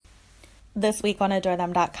This week on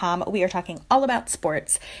AdoreThem.com, we are talking all about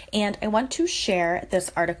sports, and I want to share this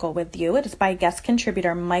article with you. It is by guest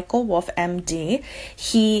contributor Michael Wolf, MD.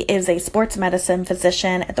 He is a sports medicine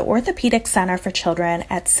physician at the Orthopedic Center for Children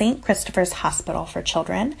at St. Christopher's Hospital for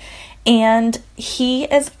Children, and he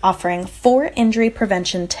is offering 4 injury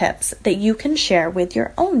prevention tips that you can share with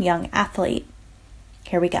your own young athlete.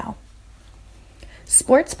 Here we go.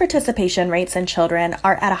 Sports participation rates in children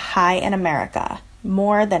are at a high in America,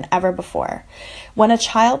 more than ever before. When a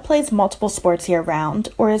child plays multiple sports year-round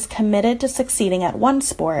or is committed to succeeding at one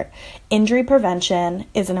sport, injury prevention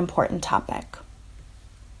is an important topic.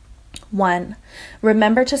 1.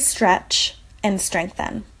 Remember to stretch and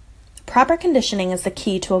strengthen. Proper conditioning is the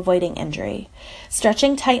key to avoiding injury.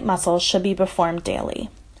 Stretching tight muscles should be performed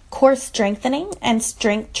daily. Core strengthening and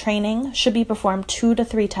strength training should be performed 2 to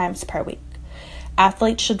 3 times per week.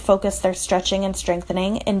 Athletes should focus their stretching and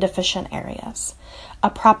strengthening in deficient areas. A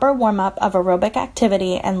proper warm-up of aerobic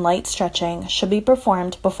activity and light stretching should be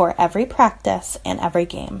performed before every practice and every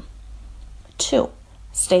game. 2.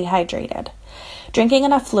 Stay hydrated. Drinking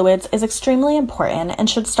enough fluids is extremely important and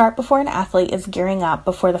should start before an athlete is gearing up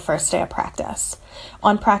before the first day of practice.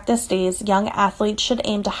 On practice days, young athletes should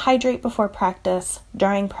aim to hydrate before practice,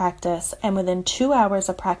 during practice, and within 2 hours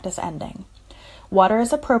of practice ending. Water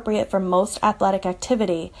is appropriate for most athletic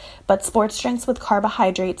activity, but sports drinks with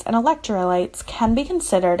carbohydrates and electrolytes can be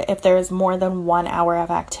considered if there is more than 1 hour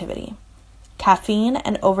of activity. Caffeine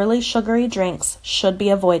and overly sugary drinks should be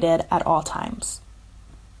avoided at all times.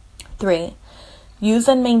 3. Use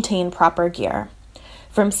and maintain proper gear.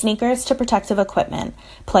 From sneakers to protective equipment,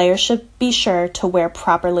 players should be sure to wear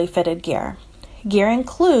properly fitted gear. Gear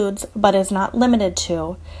includes, but is not limited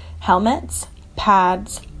to, helmets,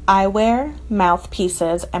 pads, eyewear,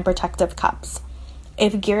 mouthpieces, and protective cups.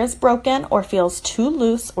 If gear is broken or feels too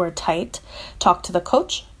loose or tight, talk to the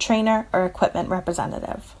coach, trainer, or equipment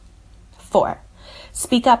representative. 4.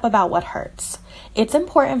 Speak up about what hurts. It's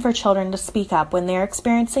important for children to speak up when they're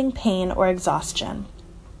experiencing pain or exhaustion.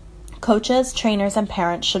 Coaches, trainers, and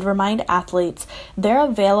parents should remind athletes they're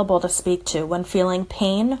available to speak to when feeling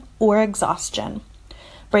pain or exhaustion.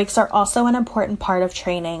 Breaks are also an important part of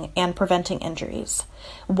training and preventing injuries.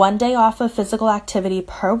 1 day off of physical activity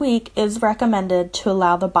per week is recommended to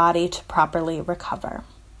allow the body to properly recover.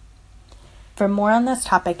 For more on this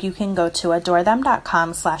topic, you can go to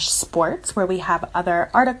adorethem.com/sports, where we have other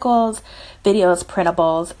articles, videos,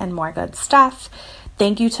 printables, and more good stuff.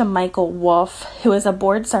 Thank you to Michael Wolf, who is a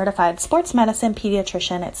board-certified sports medicine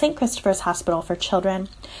pediatrician at St. Christopher's Hospital for Children.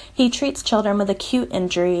 He treats children with acute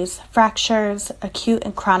injuries, fractures, acute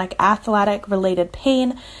and chronic athletic-related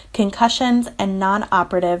pain, concussions, and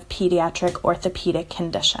non-operative pediatric orthopedic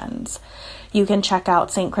conditions. You can check out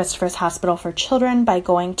St. Christopher's Hospital for Children by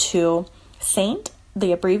going to St.,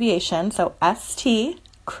 the abbreviation, so St.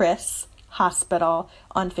 Chris Hospital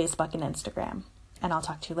on Facebook and Instagram. And I'll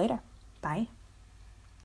talk to you later. Bye.